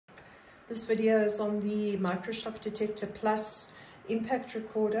This video is on the Microshock Detector Plus impact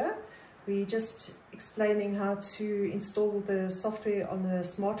recorder. We're just explaining how to install the software on the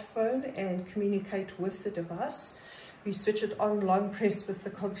smartphone and communicate with the device. We switch it on long press with the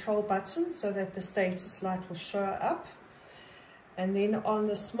control button so that the status light will show up. And then on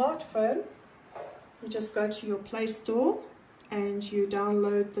the smartphone, you just go to your Play Store and you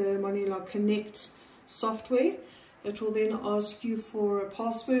download the Monilog Connect software. It will then ask you for a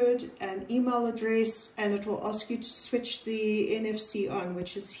password, an email address, and it will ask you to switch the NFC on,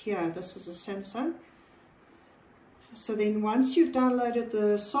 which is here. This is a Samsung. So then once you've downloaded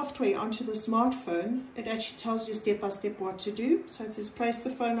the software onto the smartphone, it actually tells you step by step what to do. So it says place the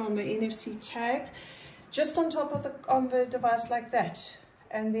phone on the NFC tag just on top of the device like that.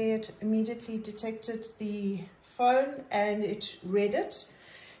 And then it immediately detected the phone and it read it.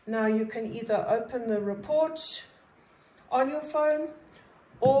 Now you can either open the report on your phone,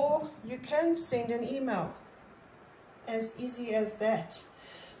 or you can send an email. As easy as that.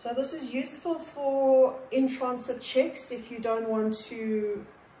 So this is useful for in-transit checks. If you don't want to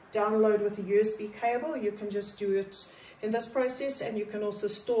download with a USB cable, you can just do it in this process, and you can also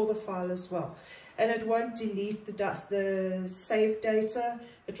store the file as well. And it won't delete the saved data,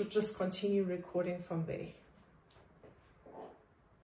 it will just continue recording from there.